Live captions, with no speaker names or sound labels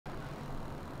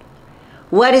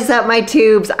What is up, my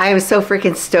tubes? I am so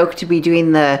freaking stoked to be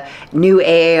doing the new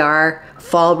AAR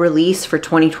fall release for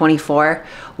 2024.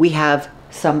 We have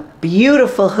some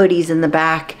beautiful hoodies in the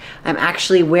back. I'm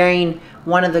actually wearing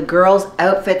one of the girls'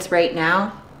 outfits right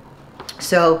now.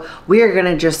 So we are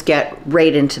gonna just get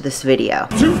right into this video.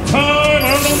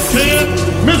 Two-time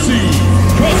Olympian Missy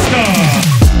Costa.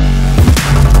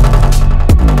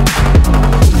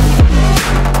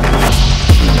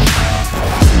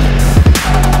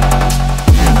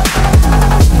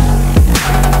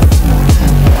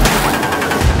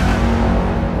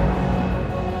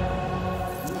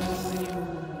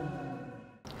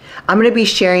 I'm going to be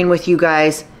sharing with you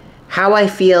guys how I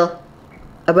feel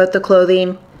about the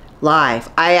clothing live.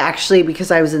 I actually,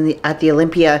 because I was at the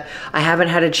Olympia, I haven't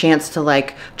had a chance to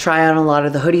like try on a lot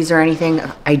of the hoodies or anything.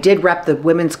 I did rep the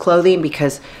women's clothing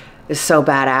because it's so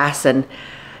badass, and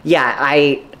yeah,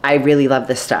 I really love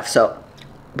this stuff. So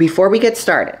before we get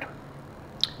started,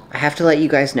 I have to let you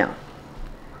guys know.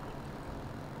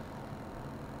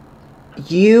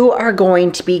 You are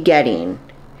going to be getting,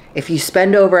 if you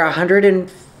spend over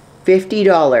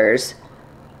 $150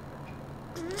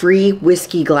 free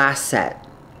whiskey glass set.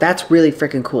 That's really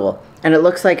freaking cool. And it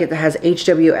looks like it has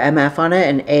HWMF on it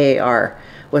and AAR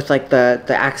with like the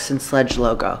Axe and Sledge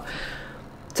logo.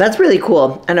 So that's really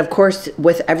cool. And of course,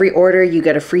 with every order, you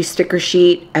get a free sticker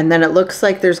sheet. And then it looks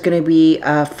like there's going to be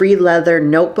a free leather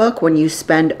notebook when you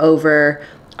spend over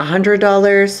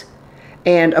 $100.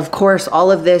 And of course,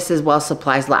 all of this is while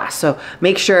supplies last. So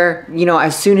make sure, you know,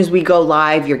 as soon as we go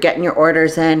live, you're getting your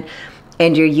orders in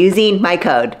and you're using my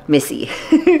code, Missy.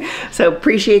 So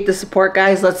appreciate the support,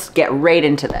 guys. Let's get right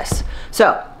into this.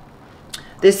 So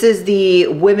this is the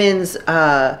women's,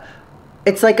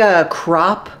 it's like a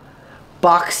crop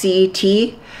boxy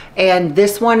tee. And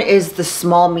this one is the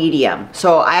small medium.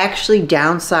 So I actually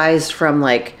downsized from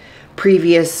like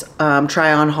previous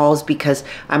try on hauls because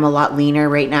I'm a lot leaner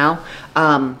right now.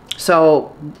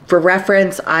 So for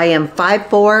reference, I am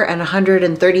 5'4" and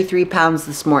 133 pounds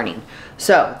this morning.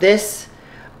 So this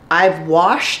I've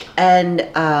washed and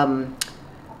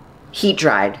heat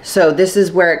dried. So this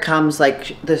is where it comes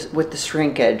like this with the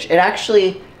shrinkage. It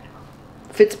actually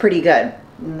fits pretty good.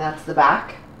 And that's the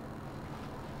back.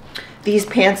 These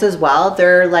pants as well,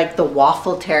 they're like the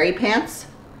waffle terry pants.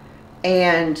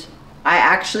 And I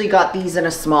actually got these in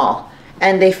a small,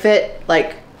 and they fit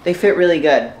really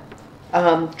good.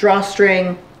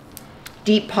 Drawstring,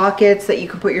 deep pockets that you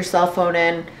can put your cell phone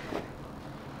in.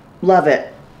 Love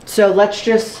it. So let's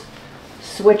just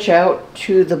switch out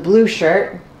to the blue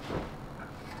shirt.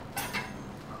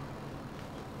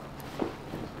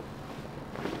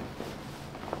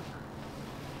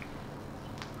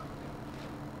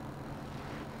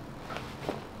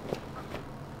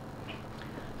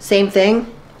 Same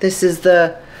thing. This is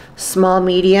the small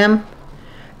medium,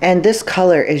 and this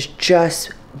color is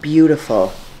just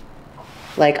beautiful.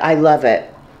 Like, I love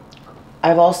it.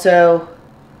 I've also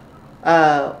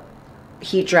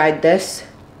heat dried this,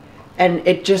 and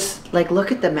it just, like,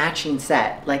 look at the matching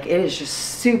set. Like, it is just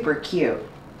super cute.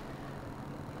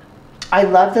 I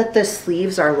love that the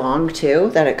sleeves are long too,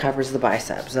 that it covers the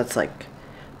biceps. That's like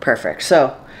perfect.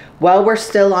 So while we're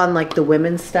still on like the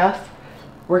women's stuff,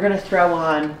 we're gonna throw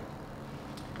on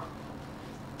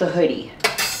the hoodie.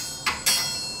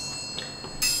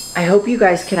 I hope you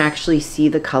guys can actually see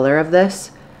the color of this.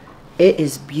 It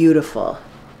is beautiful.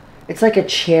 It's like a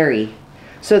cherry.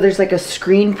 So there's like a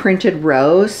screen printed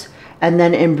rose and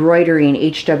then embroidering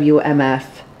HWMF.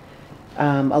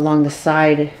 Along the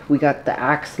side, we got the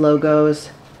Axe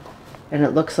logos, and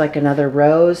it looks like another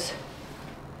rose.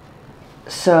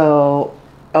 So,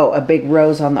 oh, a big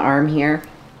rose on the arm here.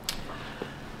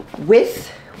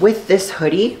 With this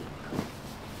hoodie,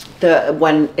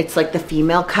 when it's like the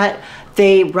female cut,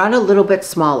 they run a little bit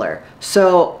smaller.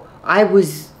 So I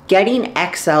was getting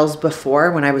XLs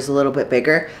before when I was a little bit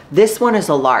bigger. This one is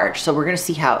a large, so we're gonna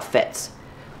see how it fits.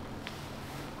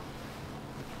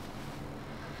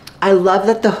 I love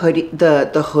that the hoodie,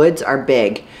 the hoods are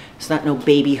big. It's not no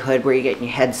baby hood where you're getting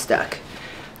your head stuck.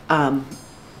 Oh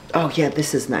yeah,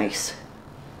 this is nice.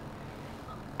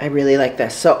 I really like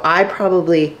this. So I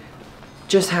probably,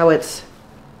 just how it's,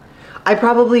 I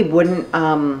probably wouldn't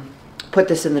put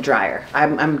this in the dryer.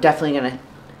 I'm definitely gonna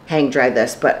hang dry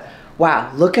this, but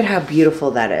wow, look at how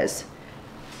beautiful that is.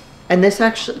 And this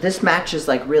matches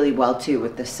like really well too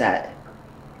with the set.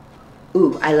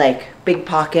 Ooh, I like big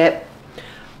pocket.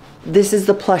 This is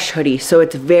the plush hoodie, so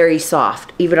it's very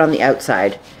soft, even on the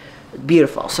outside.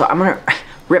 Beautiful. So I'm gonna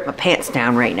rip my pants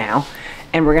down right now,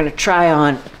 and we're gonna try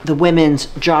on the women's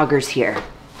joggers here.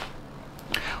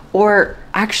 Or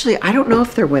Actually, I don't know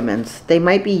if they're women's. They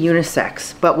might be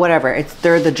unisex, but whatever.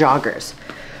 They're the joggers.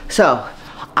 So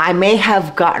I may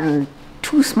have gotten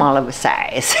too small of a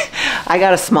size. I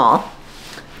got a small.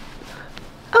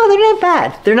 Oh, they're not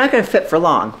bad. They're not going to fit for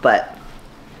long, but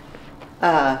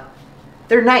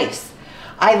they're nice.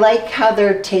 I like how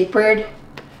they're tapered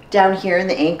down here in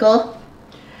the ankle.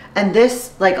 And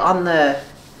this, like on the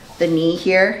knee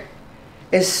here,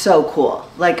 is so cool.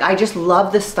 Like, I just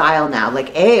love the style now.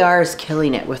 Like, AAR is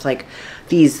killing it with like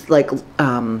these like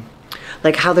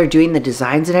how they're doing the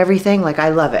designs and everything. Like, I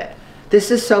love it.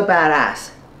 This is so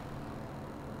badass.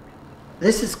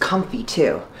 This is comfy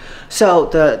too. So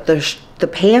the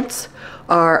pants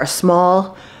are a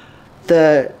small,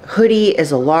 the hoodie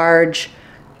is a large.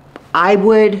 I'm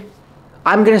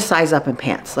gonna size up in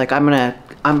pants. Like,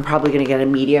 I'm probably gonna get a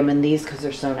medium in these because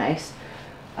they're so nice.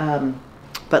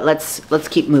 But let's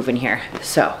keep moving here.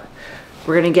 So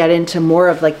we're gonna get into more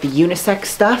of like the unisex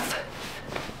stuff.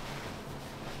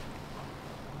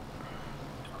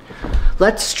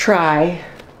 Let's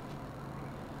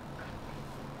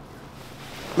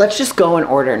just go in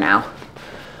order now.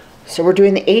 So we're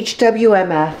doing the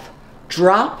HWMF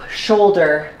drop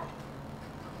shoulder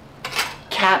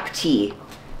cap tee.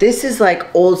 This is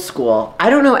like old school. I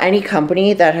don't know any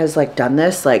company that has like done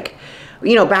this. Like,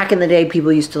 you know, back in the day,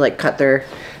 people used to like cut their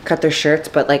shirts,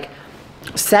 but like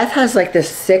Seth has like this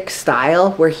sick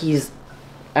style where he's,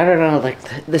 I don't know,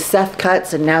 like the Seth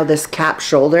cuts and now this cap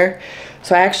shoulder.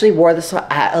 So I actually wore this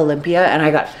at Olympia and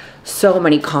I got so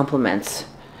many compliments.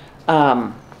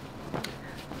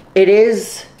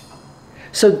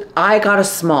 So I got a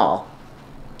small,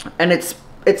 and it's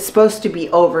supposed to be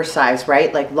oversized,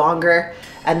 right? Like longer,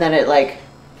 and then it like,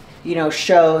 you know,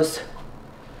 shows,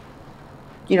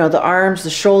 you know, the arms, the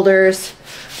shoulders.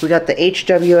 We got the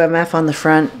HWMF on the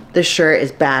front. This shirt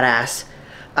is badass.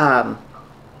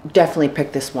 Definitely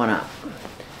pick this one up.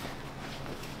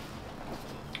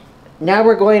 Now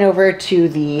we're going over to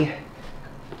the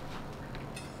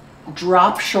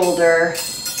drop shoulder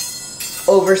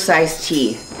oversized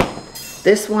tee.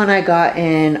 This one I got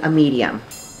in a medium.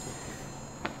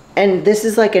 And this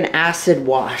is like an acid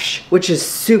wash, which is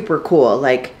super cool.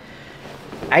 Like,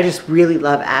 I just really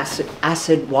love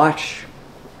acid wash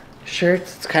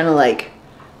shirts. It's kind of like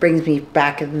brings me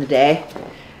back in the day.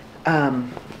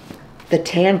 The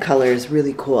tan color is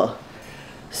really cool.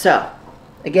 So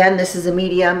again, this is a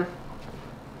medium.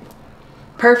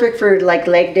 Perfect for like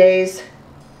leg days.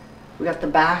 We got the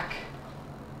back.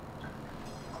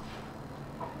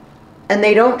 And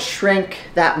they don't shrink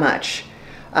that much.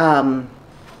 I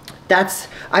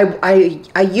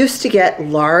used to get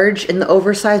large in the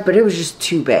oversized, but it was just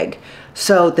too big.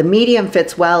 So the medium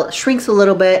fits well, it shrinks a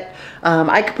little bit.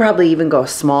 I could probably even go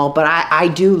small, but I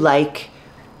do like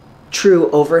true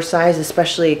oversized,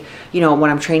 especially, you know, when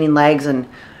I'm training legs, and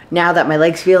now that my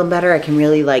leg's feeling better, I can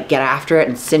really like get after it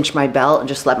and cinch my belt and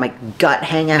just let my gut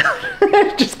hang out.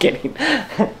 Just kidding.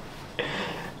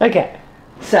 Okay,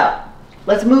 so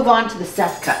let's move on to the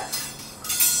Seth cuts.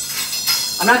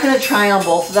 I'm not gonna try on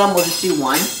both of them, we'll just do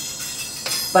one.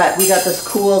 But we got this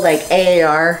cool like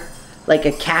AAR, like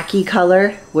a khaki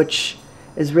color, which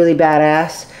is really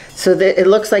badass. So it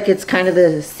looks like it's kind of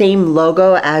the same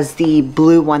logo as the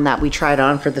blue one that we tried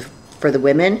on for the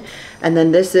women. And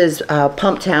then this is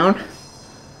Pump Town,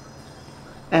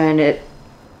 and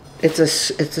it's a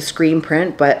screen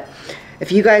print. But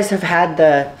if you guys have had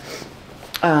the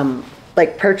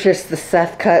like purchased the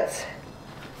Seth cuts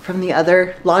from the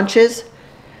other launches,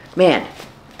 man,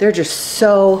 they're just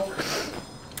so,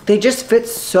 they just fit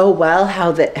so well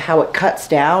how it cuts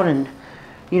down, and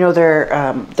you know,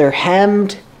 they're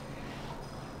hemmed.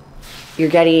 You're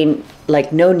getting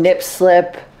like no nip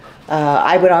slip.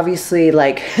 I would obviously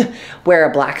like wear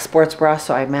a black sports bra,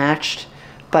 so I matched,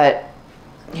 but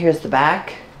here's the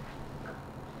back.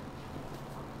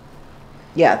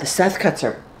 Yeah, the Seth cuts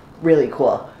are really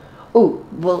cool. Ooh,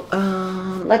 well,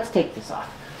 let's take this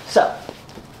off. So,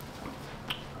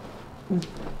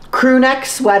 crew neck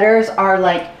sweaters are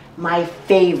like my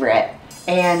favorite,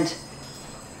 and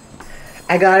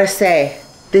I gotta say,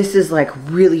 this is like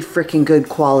really freaking good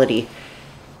quality.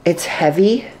 It's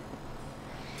heavy,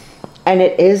 and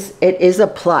it is a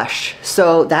plush,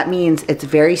 so that means it's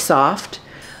very soft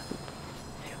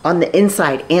on the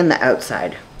inside and the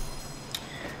outside.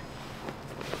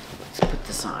 Let's put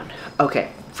this on. Okay,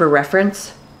 for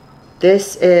reference,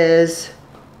 this is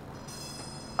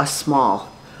a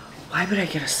small. Why would I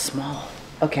get a small?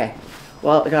 Okay,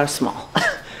 well, I got a small.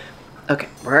 Okay,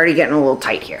 we're already getting a little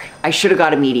tight here. I should have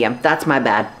got a medium. That's my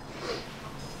bad.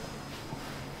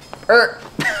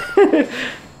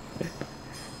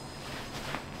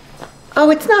 Oh,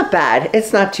 it's not bad.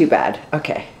 It's not too bad.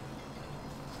 Okay.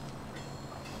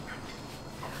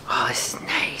 Oh, this is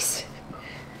nice.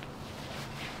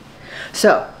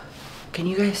 So, can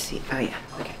you guys see? Oh yeah,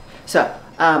 okay. So,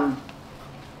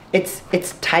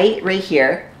 it's tight right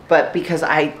here, but because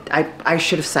I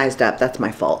should have sized up, that's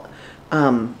my fault.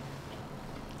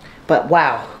 But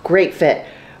wow, great fit.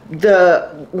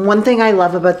 The one thing I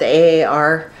love about the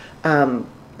AAR,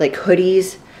 like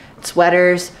hoodies,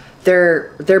 sweaters,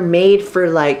 they're made for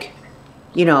like,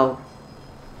 you know,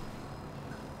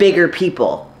 bigger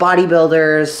people,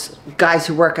 bodybuilders, guys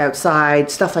who work outside,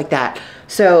 stuff like that.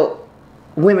 So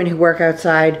women who work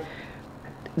outside,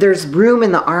 there's room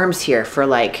in the arms here for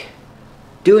like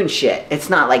doing shit. It's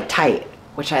not like tight,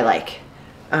 which I like.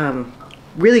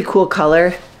 Really cool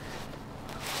color.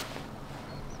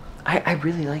 I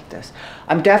really like this.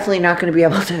 I'm definitely not going to be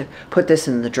able to put this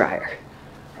in the dryer,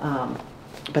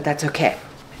 but that's okay.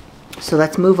 So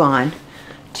let's move on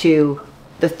to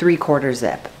the 3/4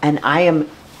 zip, and I am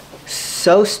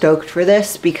so stoked for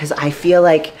this because I feel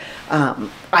like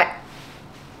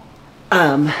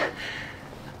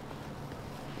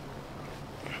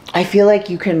I feel like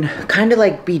you can kind of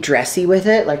like be dressy with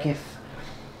it. Like if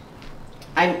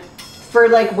I'm for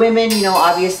like women, you know,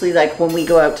 obviously like when we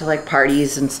go out to like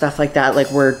parties and stuff like that, like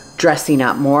we're dressing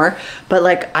up more, but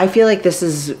like I feel like this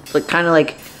is like kind of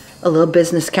like a little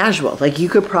business casual. Like you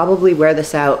could probably wear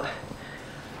this out,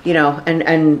 you know,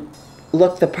 and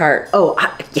look the part. Oh,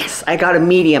 yes, I got a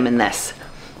medium in this.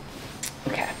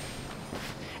 Okay.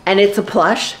 And it's a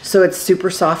plush, so it's super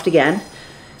soft again.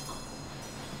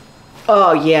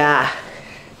 Oh yeah.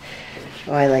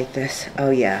 Oh, I like this. Oh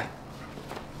yeah.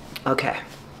 Okay.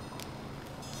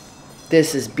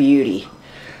 This is beauty.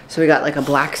 So we got like a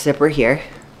black zipper here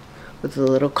with a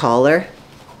little collar.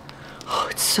 Oh,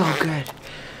 it's so good.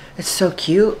 It's so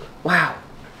cute. Wow.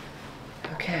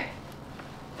 Okay.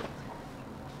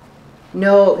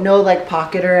 No like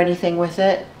pocket or anything with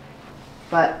it,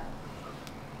 but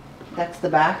that's the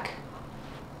back.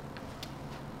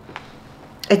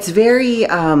 It's very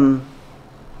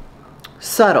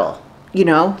subtle, you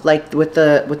know, like with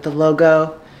the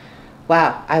logo.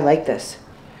 Wow, I like this.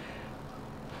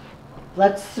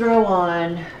 Let's throw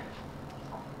on,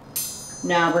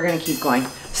 now we're gonna keep going.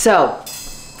 So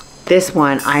this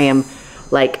one I am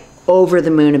like over the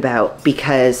moon about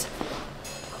because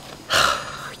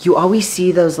you always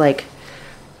see those like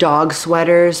dog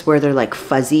sweaters where they're like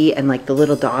fuzzy and like the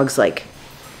little dog's like,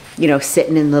 you know,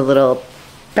 sitting in the little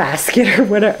basket or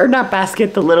whatever, or not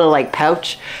basket, the little like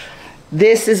pouch.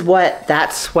 This is what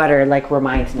that sweater like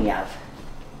reminds me of.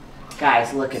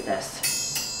 Guys, look at this.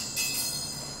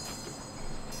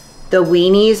 The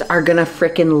weenies are gonna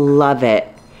freaking love it.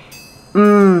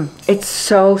 It's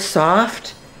so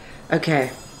soft.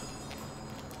 Okay.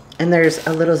 And there's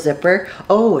a little zipper.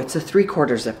 Oh, it's a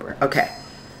 3/4 zipper. Okay.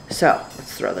 So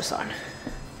let's throw this on.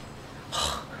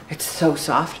 Oh, it's so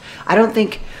soft. I don't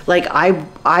think, like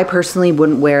I personally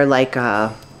wouldn't wear like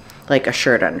a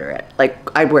shirt under it. Like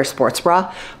I'd wear sports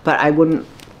bra, but I wouldn't.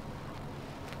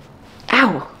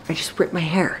 Ow, I just ripped my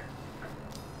hair.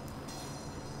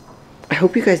 I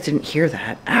hope you guys didn't hear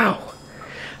that. Ow.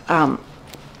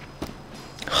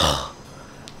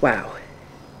 Wow.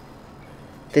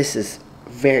 This is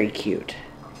very cute.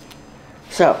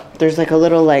 So there's like a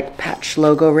little like patch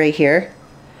logo right here.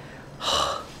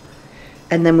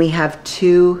 And then we have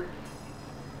two.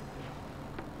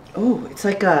 Oh, it's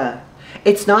like a,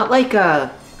 it's not like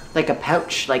a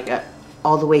pouch, like a,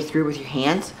 all the way through with your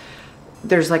hands.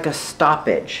 There's like a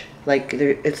stoppage. Like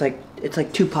there, it's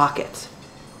like two pockets.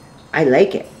 I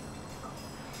like it.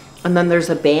 And then there's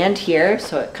a band here,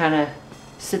 so it kind of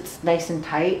sits nice and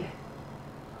tight.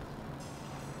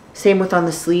 Same with on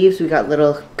the sleeves, we got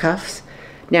little cuffs.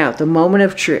 Now, the moment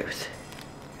of truth.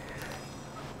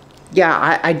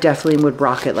 Yeah, I definitely would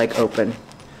rock it like open,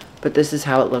 but this is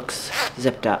how it looks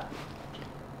zipped up.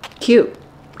 Cute,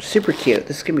 super cute.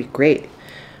 This is gonna be great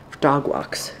for dog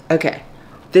walks. Okay,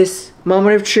 this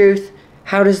moment of truth.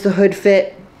 How does the hood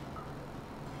fit?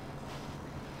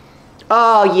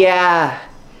 Oh yeah.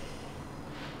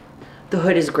 The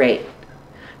hood is great.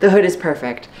 The hood is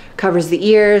perfect. Covers the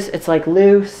ears, it's like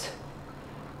loose.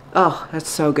 Oh, that's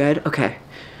so good. Okay.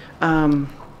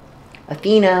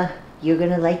 Athena, you're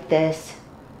gonna like this.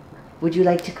 Would you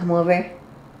like to come over?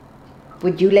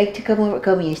 Would you like to come over?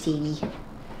 Come here, Sadie.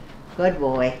 Good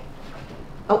boy.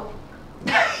 Oh,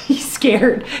 he's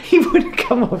scared. He wouldn't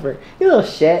come over. You little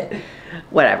shit.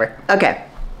 Whatever. Okay.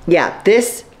 Yeah,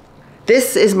 this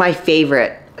is my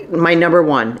favorite, my number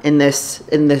one in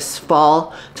this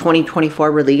fall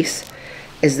 2024 release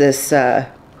is this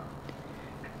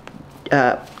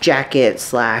jacket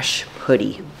slash hoodie.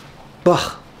 hoodie.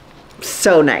 Ugh,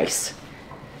 so nice.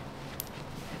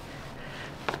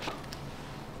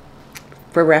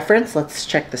 For reference, let's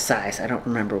check the size. I don't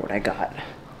remember what I got.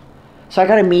 So I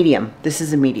got a medium. This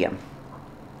is a medium.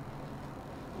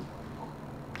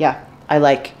 Yeah, I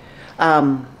like.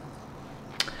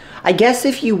 I guess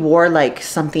if you wore like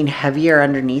something heavier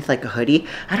underneath, like a hoodie.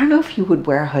 I don't know if you would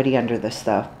wear a hoodie under this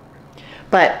though.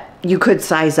 But you could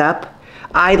size up.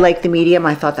 I like the medium.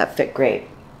 I thought that fit great.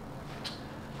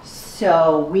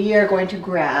 So we are going to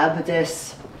grab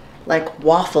this like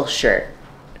waffle shirt.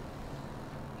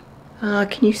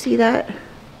 Can you see that?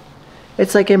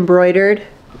 It's like embroidered.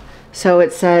 So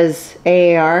it says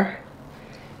AAR.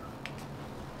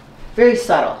 Very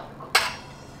subtle.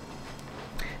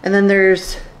 And then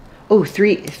there's, oh,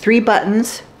 three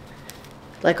buttons,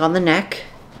 like on the neck.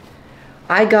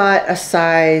 I got a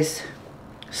size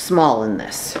small in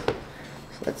this. So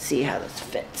let's see how this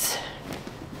fits.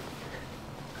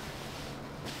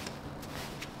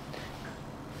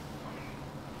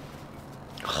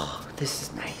 Oh, this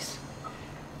is nice.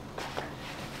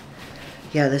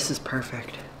 Yeah, this is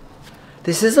perfect.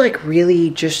 This is like really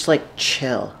just like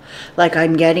chill. Like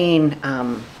I'm getting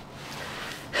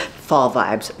fall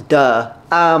vibes, duh.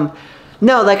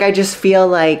 No, like I just feel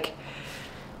like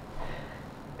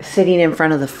sitting in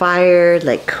front of the fire,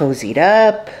 like cozied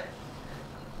up.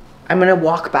 I'm gonna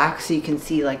walk back so you can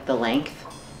see like the length,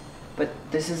 but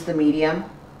this is the medium.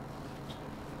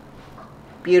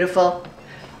 Beautiful.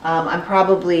 I'm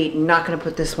probably not gonna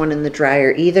put this one in the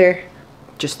dryer either,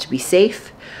 just to be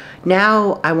safe.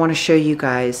 Now I want to show you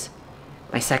guys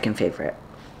my second favorite,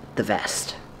 the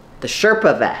vest, the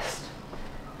Sherpa vest.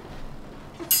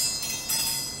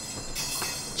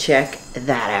 Check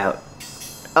that out.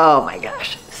 Oh my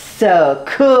gosh, so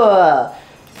cool.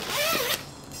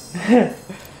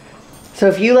 So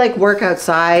if you like work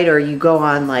outside or you go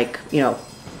on like, you know,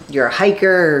 you're a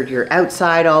hiker or you're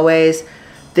outside always,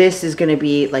 this is gonna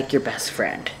be like your best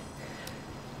friend.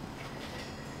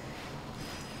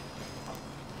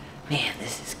 Man,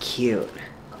 this is cute.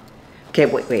 Okay,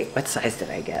 wait, what size did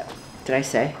I get? Did I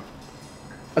say?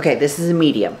 Okay, this is a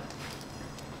medium.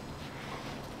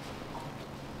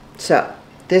 So,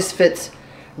 this fits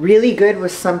really good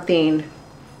with something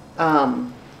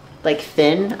like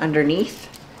thin underneath.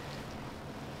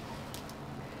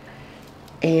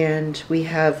 And we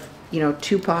have, you know,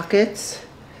 2 pockets.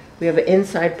 We have an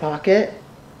inside pocket.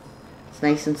 It's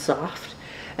nice and soft.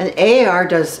 And AAR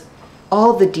does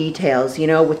all the details, you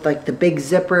know, with like the big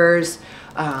zippers,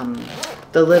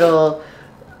 the little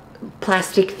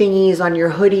plastic thingies on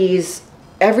your hoodies.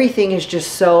 Everything is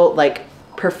just so like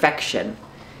perfection.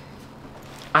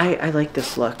 I like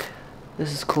this look.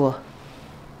 This is cool.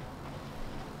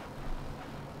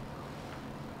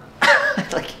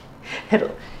 Like hit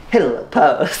a little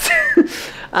pose.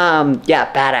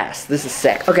 Yeah, badass. This is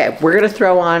sick. Okay, we're gonna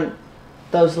throw on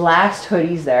those last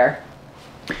hoodies there.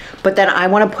 But then I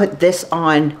want to put this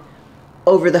on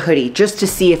over the hoodie just to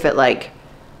see if it like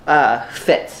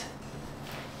fits.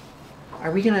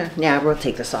 Are we gonna, yeah, we'll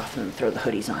take this off and throw the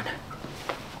hoodies on.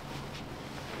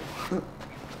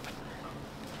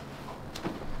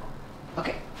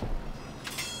 Okay.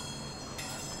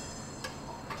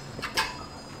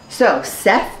 So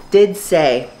Seth did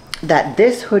say that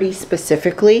this hoodie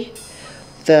specifically,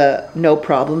 the No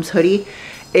Problems hoodie,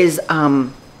 is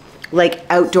like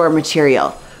outdoor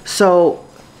material. So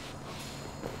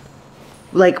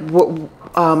like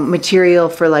material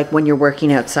for like when you're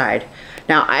working outside.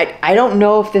 Now I don't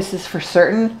know if this is for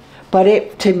certain, but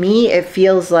it, to me, it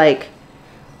feels like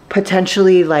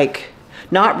potentially like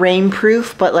not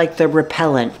rainproof, but like the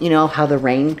repellent, you know, how the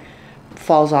rain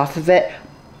falls off of it,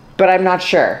 but I'm not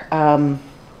sure.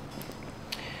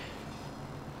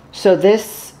 So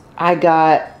this, I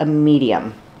got a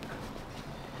medium.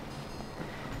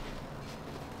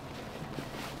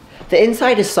 The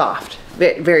inside is soft,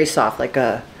 very soft, like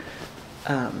a,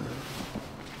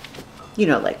 you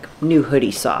know, like new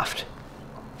hoodie soft.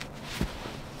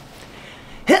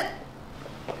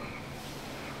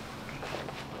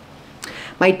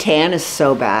 My tan is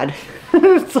so bad.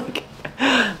 It's like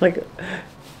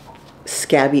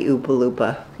scabby Oopa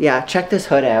Loopa. Yeah, check this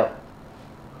hood out.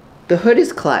 The hood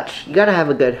is clutch. You gotta have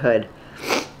a good hood.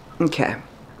 Okay.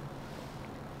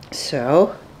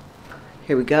 So,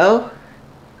 here we go.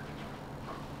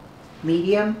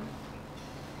 Medium.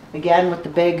 Again with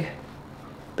the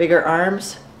bigger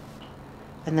arms.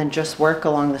 And then just work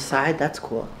along the side. That's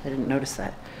cool. I didn't notice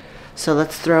that. So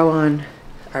let's throw on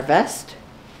our vest.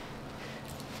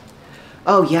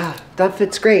 Oh yeah, that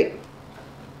fits great.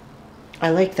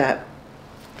 I like that.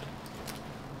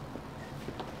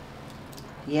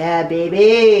 Yeah,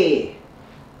 baby.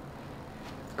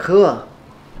 Cool.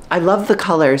 I love the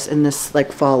colors in this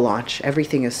like fall launch.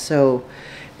 Everything is so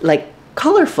like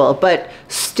colorful, but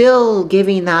still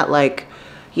giving that like,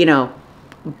 you know,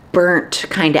 burnt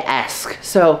kind of esque.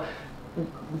 So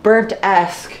burnt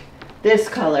esque, this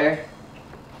color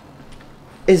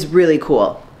is really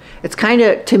cool. It's kind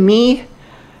of, to me,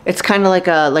 it's kind of like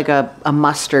a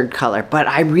mustard color, but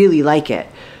I really like it.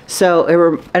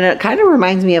 So and it kind of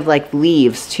reminds me of like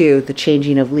leaves too, the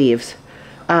changing of leaves.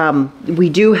 We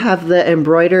do have the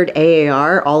embroidered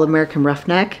AAR, All American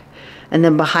Roughneck, and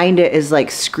then behind it is like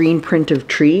screen print of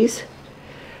trees.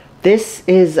 This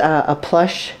is a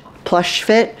plush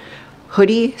fit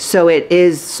hoodie, so it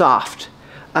is soft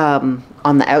on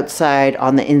the outside,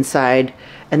 on the inside,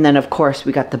 and then of course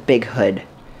we got the big hood.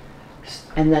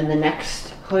 And then the next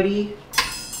hoodie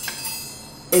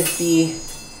is the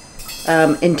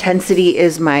Intensity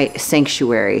is my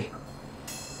sanctuary.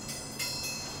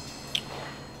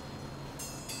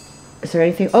 Is there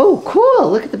anything? Oh,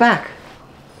 cool! Look at the back.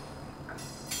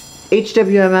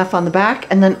 HWMF on the back,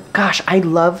 and then gosh, I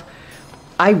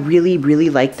really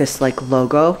like this like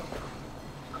logo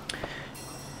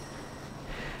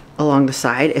along the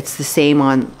side. It's the same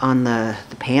on the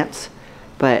pants,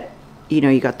 but you know,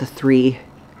 you got the 3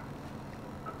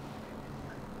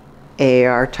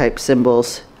 AAR type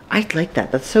symbols. I like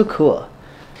that. That's so cool.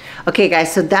 Okay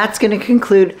guys, so that's going to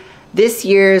conclude this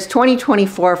year's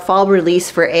 2024 fall release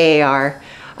for AAR.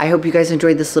 I hope you guys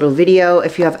enjoyed this little video.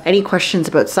 If you have any questions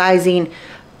about sizing,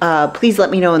 please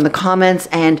let me know in the comments.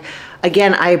 And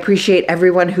again, I appreciate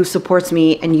everyone who supports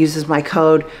me and uses my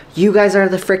code. You guys are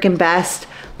the freaking best.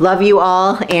 Love you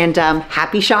all, and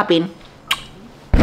happy shopping.